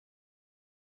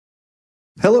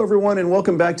Hello everyone, and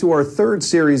welcome back to our third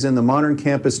series in the Modern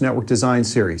Campus Network Design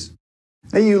series.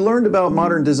 Now, you learned about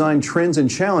modern design trends and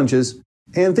challenges,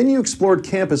 and then you explored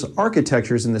campus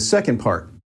architectures in the second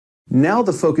part. Now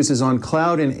the focus is on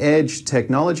cloud and edge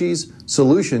technologies,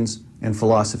 solutions, and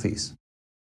philosophies.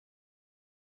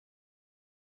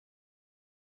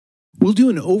 We'll do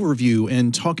an overview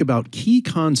and talk about key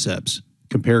concepts,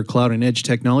 compare cloud and edge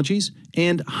technologies,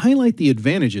 and highlight the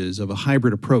advantages of a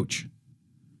hybrid approach.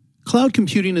 Cloud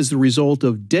computing is the result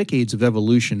of decades of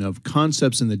evolution of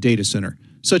concepts in the data center,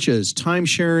 such as time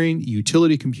sharing,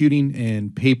 utility computing,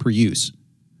 and pay-per-use.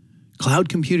 Cloud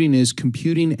computing is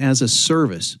computing as a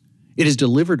service. It is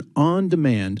delivered on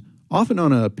demand, often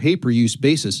on a pay-per-use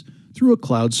basis, through a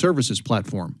cloud services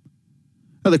platform.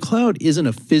 Now, the cloud isn't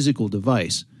a physical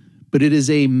device, but it is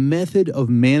a method of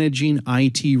managing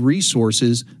IT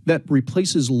resources that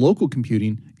replaces local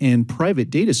computing and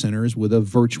private data centers with a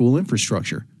virtual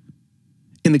infrastructure.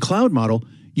 In the cloud model,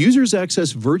 users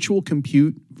access virtual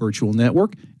compute, virtual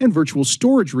network, and virtual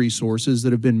storage resources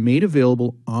that have been made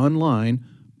available online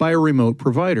by a remote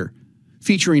provider,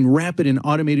 featuring rapid and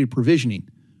automated provisioning,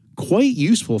 quite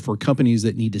useful for companies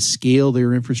that need to scale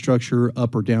their infrastructure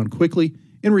up or down quickly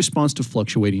in response to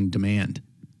fluctuating demand.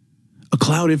 A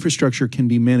cloud infrastructure can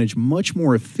be managed much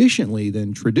more efficiently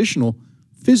than traditional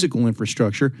physical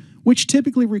infrastructure, which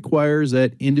typically requires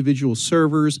that individual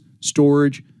servers,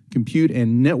 storage, compute,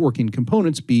 and networking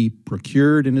components be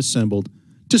procured and assembled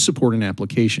to support an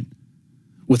application.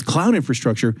 With cloud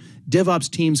infrastructure,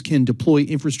 DevOps teams can deploy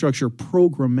infrastructure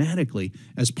programmatically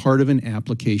as part of an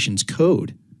application's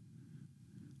code.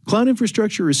 Cloud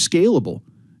infrastructure is scalable.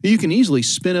 You can easily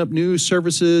spin up new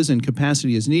services and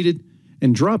capacity as needed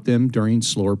and drop them during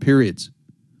slower periods.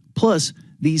 Plus,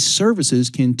 these services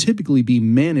can typically be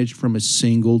managed from a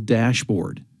single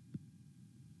dashboard.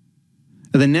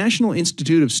 The National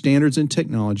Institute of Standards and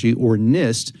Technology, or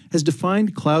NIST, has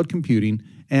defined cloud computing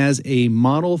as a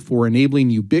model for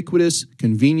enabling ubiquitous,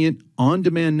 convenient,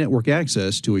 on-demand network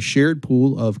access to a shared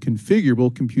pool of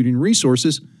configurable computing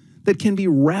resources that can be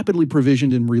rapidly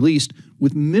provisioned and released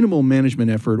with minimal management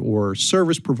effort or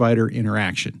service provider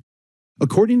interaction.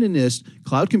 According to NIST,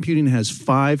 cloud computing has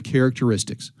 5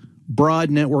 characteristics.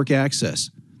 Broad network access.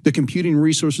 The computing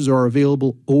resources are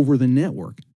available over the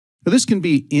network. Now, this can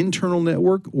be internal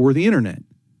network or the internet.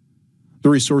 The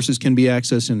resources can be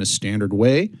accessed in a standard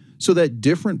way so that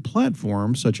different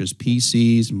platforms such as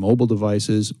PCs, mobile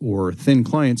devices, or thin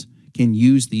clients can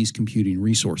use these computing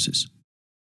resources.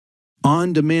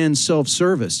 On-demand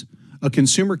self-service. A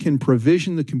consumer can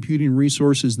provision the computing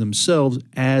resources themselves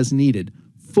as needed,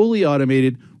 fully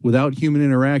automated without human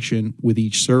interaction with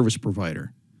each service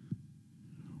provider.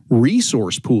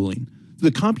 Resource pooling.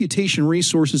 The computation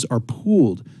resources are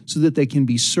pooled so that they can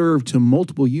be served to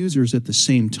multiple users at the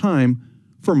same time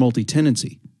for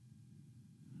multi-tenancy.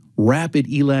 Rapid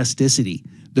elasticity.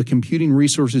 The computing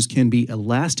resources can be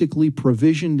elastically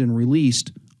provisioned and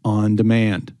released on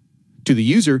demand. To the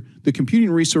user, the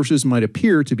computing resources might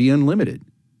appear to be unlimited.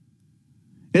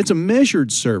 It's a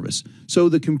measured service, so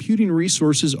the computing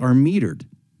resources are metered.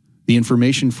 The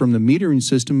information from the metering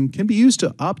system can be used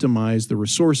to optimize the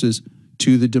resources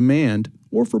to the demand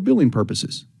or for billing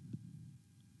purposes.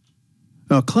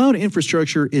 Now, cloud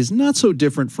infrastructure is not so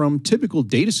different from typical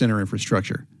data center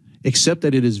infrastructure, except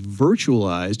that it is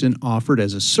virtualized and offered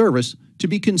as a service to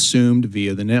be consumed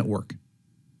via the network.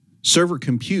 Server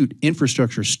compute,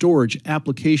 infrastructure storage,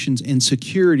 applications, and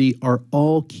security are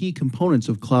all key components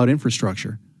of cloud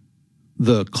infrastructure.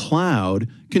 The cloud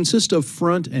consists of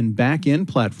front and back-end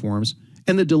platforms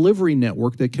and the delivery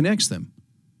network that connects them.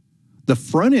 The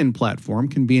front-end platform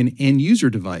can be an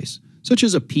end-user device, such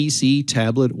as a PC,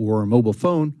 tablet, or a mobile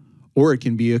phone, or it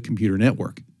can be a computer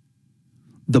network.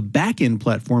 The back-end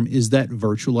platform is that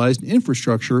virtualized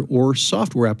infrastructure or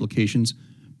software applications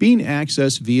being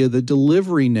accessed via the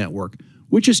delivery network,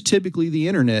 which is typically the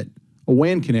internet, a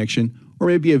WAN connection, or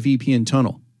maybe a VPN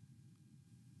tunnel.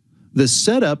 The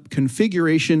setup,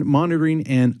 configuration, monitoring,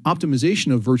 and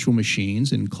optimization of virtual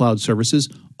machines and cloud services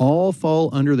all fall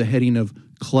under the heading of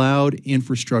cloud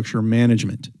infrastructure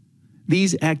management.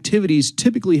 These activities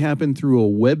typically happen through a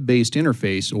web-based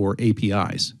interface or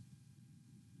APIs.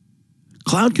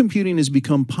 Cloud computing has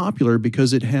become popular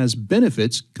because it has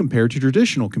benefits compared to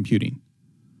traditional computing.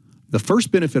 The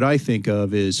first benefit I think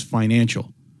of is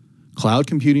financial. Cloud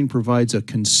computing provides a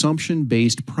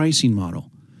consumption-based pricing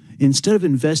model. Instead of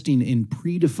investing in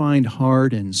predefined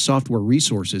hard and software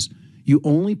resources, you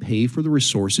only pay for the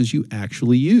resources you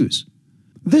actually use.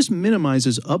 This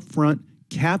minimizes upfront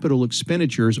capital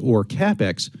expenditures or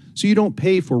CapEx, so you don't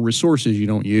pay for resources you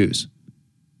don't use.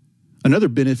 Another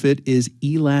benefit is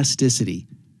elasticity.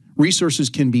 Resources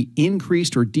can be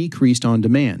increased or decreased on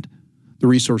demand. The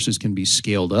resources can be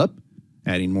scaled up,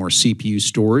 adding more CPU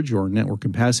storage or network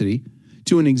capacity,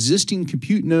 to an existing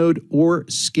compute node, or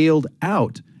scaled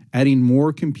out, adding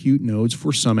more compute nodes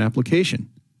for some application.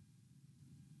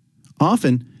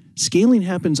 Often, scaling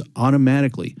happens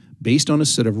automatically based on a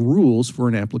set of rules for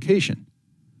an application.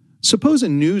 Suppose a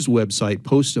news website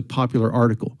posts a popular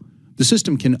article. The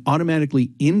system can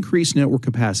automatically increase network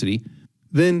capacity,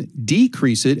 then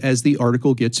decrease it as the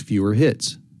article gets fewer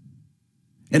hits.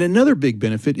 And another big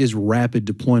benefit is rapid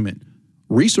deployment.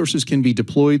 Resources can be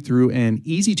deployed through an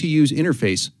easy-to-use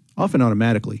interface, often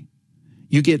automatically.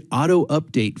 You get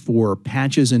auto-update for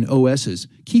patches and OSs,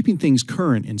 keeping things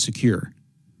current and secure.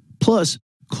 Plus,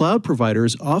 cloud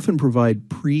providers often provide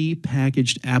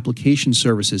pre-packaged application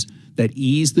services that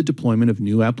ease the deployment of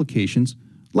new applications,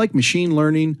 like machine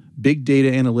learning, big data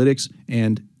analytics,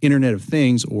 and Internet of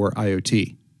Things, or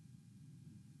IoT.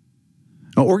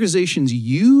 Now, organizations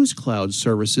use cloud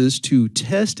services to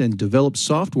test and develop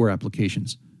software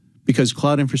applications. Because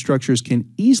cloud infrastructures can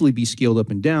easily be scaled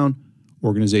up and down,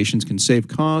 organizations can save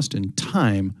cost and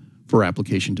time for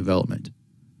application development.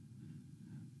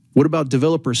 What about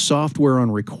developer software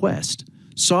on request?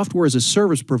 Software as a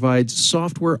service provides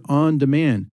software on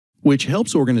demand, which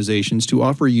helps organizations to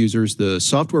offer users the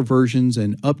software versions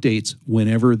and updates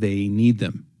whenever they need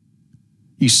them.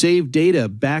 You save data,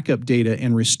 backup data,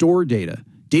 and restore data.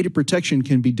 Data protection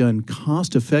can be done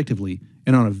cost-effectively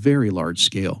and on a very large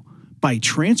scale by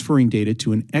transferring data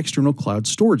to an external cloud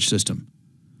storage system.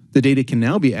 The data can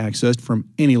now be accessed from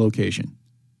any location.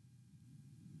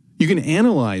 You can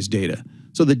analyze data,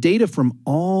 so the data from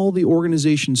all the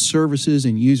organization's services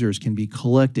and users can be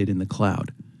collected in the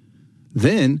cloud.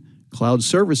 Then, cloud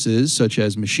services, such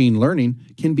as machine learning,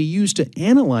 can be used to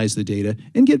analyze the data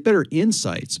and get better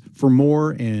insights for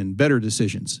more and better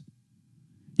decisions.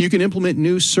 You can implement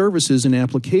new services and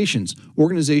applications.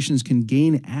 Organizations can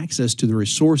gain access to the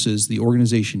resources the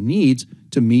organization needs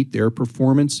to meet their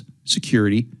performance,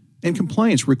 security, and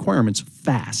compliance requirements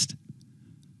fast.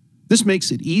 This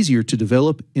makes it easier to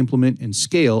develop, implement, and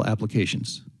scale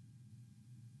applications.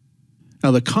 Now,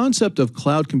 the concept of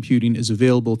cloud computing is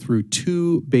available through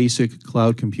two basic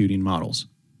cloud computing models.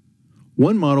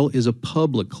 One model is a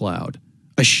public cloud,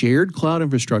 a shared cloud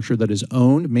infrastructure that is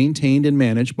owned, maintained, and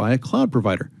managed by a cloud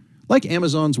provider, like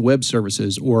Amazon's Web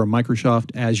Services or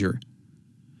Microsoft Azure.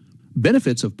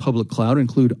 Benefits of public cloud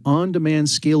include on-demand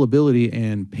scalability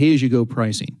and pay-as-you-go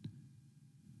pricing.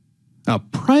 A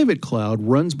private cloud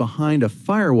runs behind a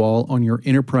firewall on your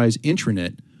enterprise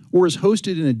intranet or is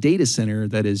hosted in a data center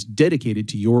that is dedicated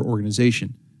to your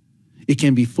organization. It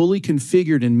can be fully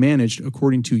configured and managed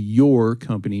according to your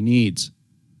company needs.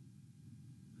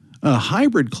 A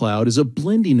hybrid cloud is a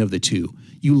blending of the two.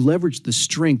 You leverage the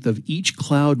strength of each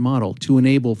cloud model to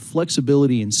enable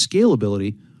flexibility and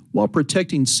scalability while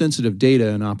protecting sensitive data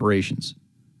and operations.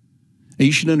 Now,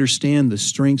 you should understand the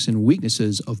strengths and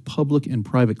weaknesses of public and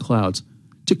private clouds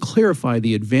to clarify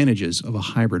the advantages of a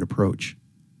hybrid approach.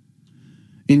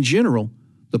 In general,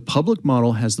 the public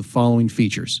model has the following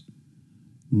features: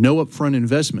 no upfront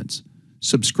investments,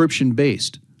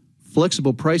 subscription-based,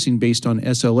 flexible pricing based on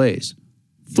SLAs,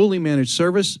 fully managed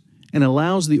service, and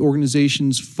allows the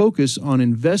organization's focus on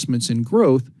investments in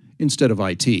growth instead of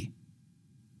IT.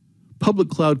 Public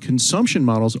cloud consumption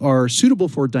models are suitable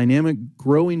for dynamic,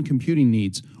 growing computing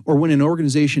needs or when an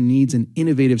organization needs an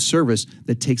innovative service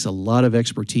that takes a lot of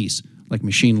expertise, like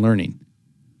machine learning.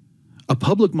 A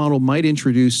public model might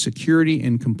introduce security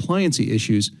and compliancy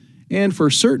issues, and for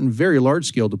certain very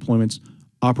large-scale deployments,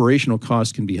 operational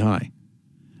costs can be high.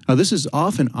 Now, this is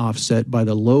often offset by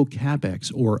the low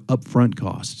CapEx or upfront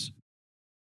costs.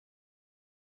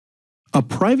 A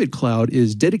private cloud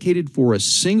is dedicated for a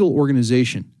single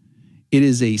organization. It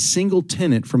is a single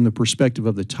tenant from the perspective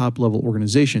of the top-level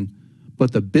organization,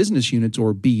 but the business units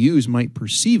or BUs might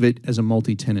perceive it as a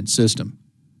multi-tenant system.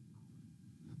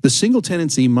 The single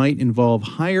tenancy might involve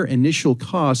higher initial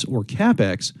costs or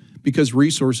CapEx because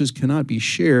resources cannot be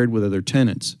shared with other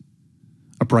tenants.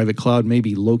 A private cloud may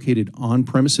be located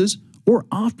on-premises or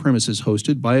off-premises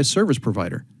hosted by a service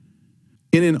provider.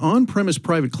 In an on-premise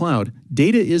private cloud,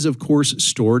 data is of course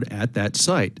stored at that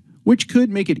site, which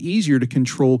could make it easier to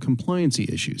control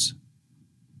compliancy issues.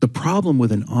 The problem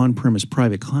with an on-premise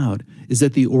private cloud is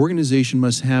that the organization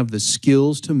must have the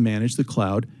skills to manage the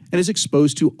cloud and is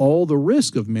exposed to all the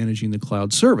risk of managing the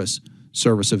cloud service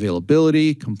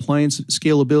availability, compliance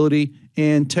scalability,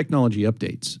 and technology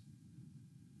updates.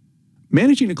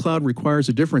 Managing a cloud requires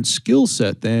a different skill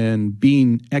set than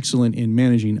being excellent in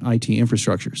managing IT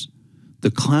infrastructures.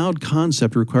 The cloud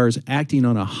concept requires acting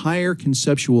on a higher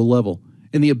conceptual level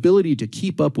and the ability to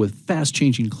keep up with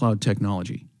fast-changing cloud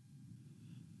technology.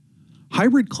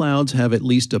 Hybrid clouds have at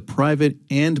least a private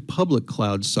and public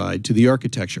cloud side to the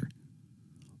architecture.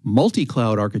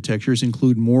 Multi-cloud architectures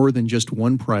include more than just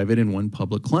one private and one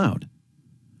public cloud.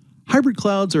 Hybrid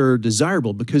clouds are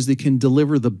desirable because they can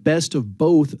deliver the best of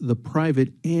both the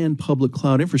private and public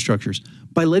cloud infrastructures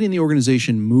by letting the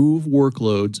organization move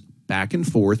workloads back and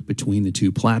forth between the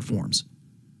two platforms.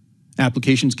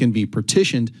 Applications can be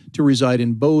partitioned to reside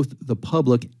in both the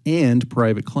public and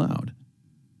private cloud.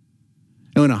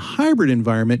 Now, in a hybrid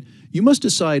environment, you must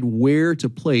decide where to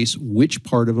place which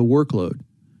part of a workload.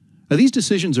 Now, these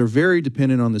decisions are very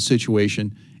dependent on the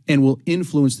situation and will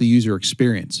influence the user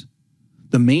experience.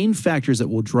 The main factors that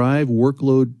will drive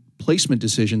workload placement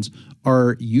decisions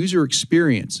are user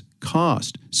experience,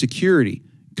 cost, security,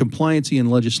 compliancy, and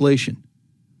legislation.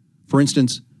 For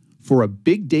instance, for a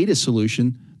big data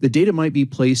solution, the data might be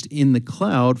placed in the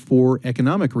cloud for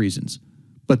economic reasons,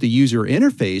 but the user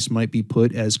interface might be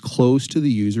put as close to the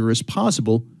user as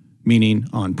possible, meaning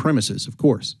on premises, of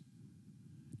course.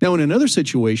 Now, in another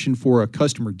situation for a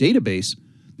customer database,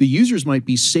 the users might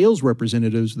be sales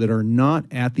representatives that are not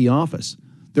at the office.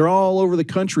 They're all over the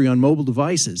country on mobile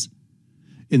devices.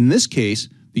 In this case,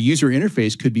 the user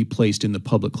interface could be placed in the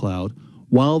public cloud,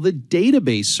 while the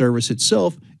database service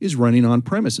itself is running on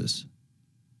premises.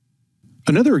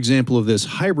 Another example of this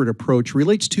hybrid approach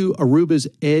relates to Aruba's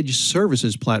Edge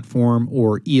Services Platform,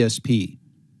 or ESP.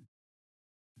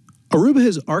 Aruba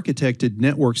has architected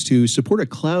networks to support a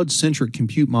cloud-centric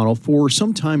compute model for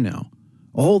some time now.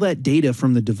 All that data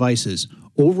from the devices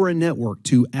over a network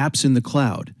to apps in the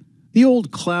cloud, the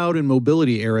old cloud and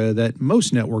mobility era that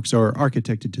most networks are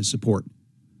architected to support.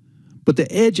 But the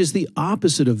edge is the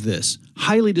opposite of this,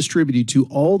 highly distributed to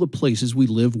all the places we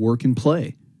live, work, and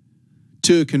play.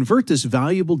 To convert this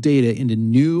valuable data into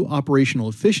new operational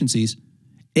efficiencies,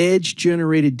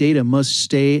 edge-generated data must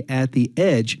stay at the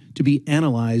edge to be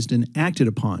analyzed and acted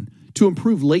upon to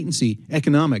improve latency,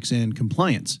 economics, and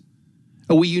compliance.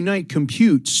 We unite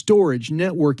compute, storage,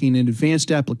 networking, and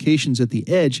advanced applications at the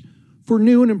edge for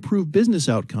new and improved business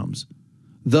outcomes,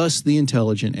 thus the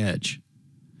intelligent edge.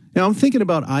 Now, I'm thinking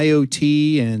about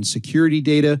IoT and security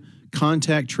data,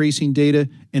 contact tracing data,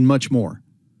 and much more.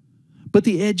 But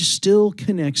the edge still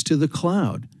connects to the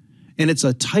cloud, and it's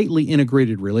a tightly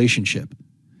integrated relationship.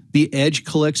 The edge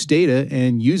collects data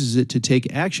and uses it to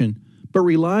take action, but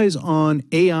relies on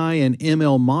AI and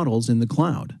ML models in the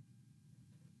cloud.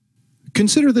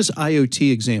 Consider this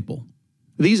IoT example.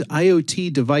 These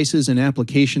IoT devices and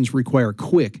applications require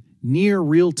quick, near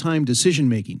real-time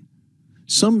decision-making.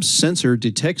 Some sensor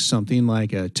detects something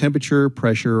like a temperature,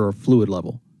 pressure, or fluid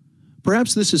level.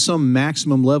 Perhaps this is some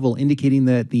maximum level indicating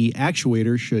that the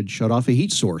actuator should shut off a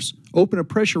heat source, open a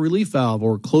pressure relief valve,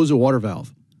 or close a water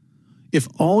valve. If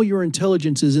all your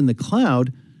intelligence is in the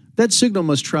cloud, that signal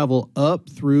must travel up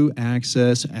through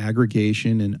access,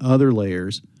 aggregation, and other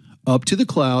layers, up to the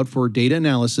cloud for data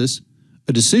analysis,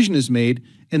 a decision is made,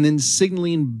 and then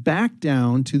signaling back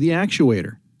down to the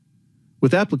actuator.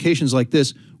 With applications like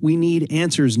this, we need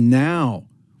answers now.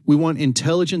 We want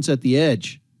intelligence at the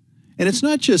edge. And it's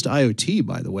not just IoT,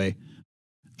 by the way.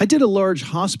 I did a large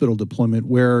hospital deployment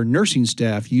where nursing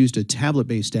staff used a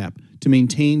tablet-based app to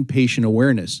maintain patient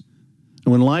awareness.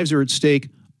 And when lives are at stake,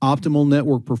 optimal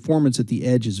network performance at the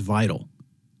edge is vital.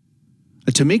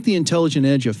 To make the intelligent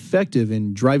edge effective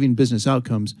in driving business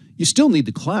outcomes, you still need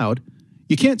the cloud.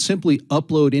 You can't simply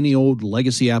upload any old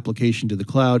legacy application to the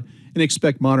cloud and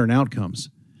expect modern outcomes.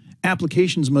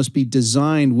 Applications must be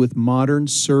designed with modern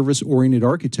service-oriented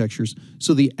architectures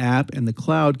so the app and the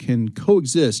cloud can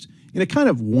coexist in a kind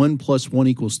of 1 +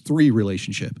 1 = 3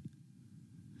 relationship.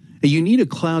 You need a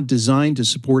cloud designed to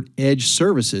support edge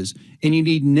services, and you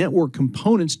need network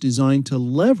components designed to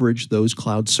leverage those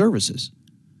cloud services.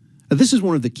 This is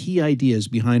one of the key ideas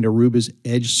behind Aruba's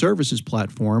Edge Services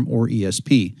Platform, or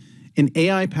ESP, an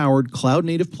AI-powered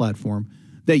cloud-native platform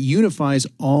that unifies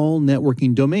all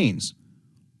networking domains,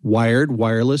 wired,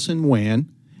 wireless, and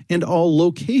WAN, and all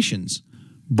locations,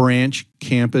 branch,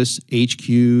 campus,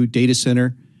 HQ, data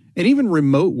center, and even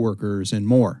remote workers and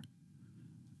more,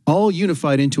 all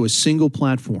unified into a single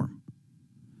platform.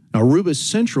 Now, Aruba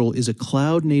Central is a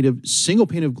cloud-native single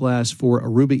pane of glass for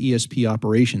Aruba ESP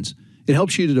operations. It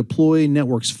helps you to deploy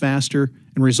networks faster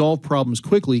and resolve problems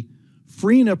quickly,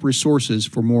 freeing up resources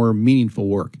for more meaningful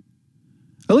work.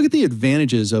 Now, look at the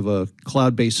advantages of a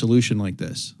cloud-based solution like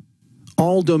this.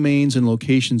 All domains and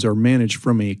locations are managed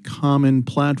from a common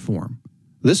platform.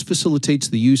 This facilitates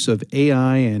the use of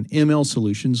AI and ML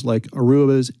solutions like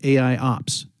Aruba's AI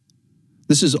Ops.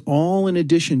 This is all in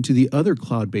addition to the other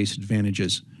cloud-based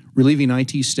advantages, relieving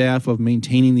IT staff of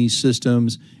maintaining these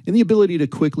systems and the ability to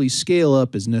quickly scale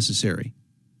up as necessary.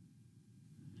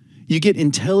 You get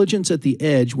intelligence at the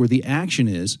edge where the action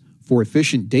is for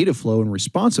efficient data flow and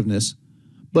responsiveness,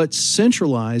 but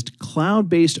centralized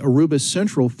cloud-based Aruba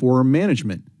Central for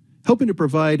management, helping to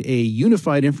provide a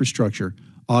unified infrastructure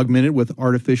augmented with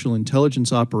artificial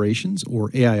intelligence operations, or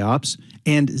AIOps,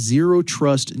 and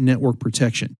zero-trust network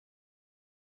protection.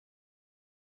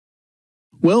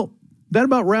 Well, that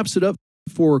about wraps it up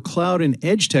for cloud and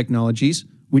edge technologies.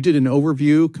 We did an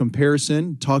overview,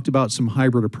 comparison, talked about some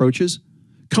hybrid approaches.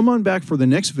 Come on back for the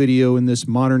next video in this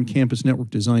Modern Campus Network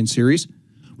Design series,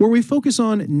 where we focus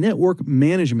on network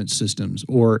management systems,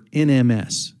 or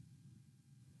NMS.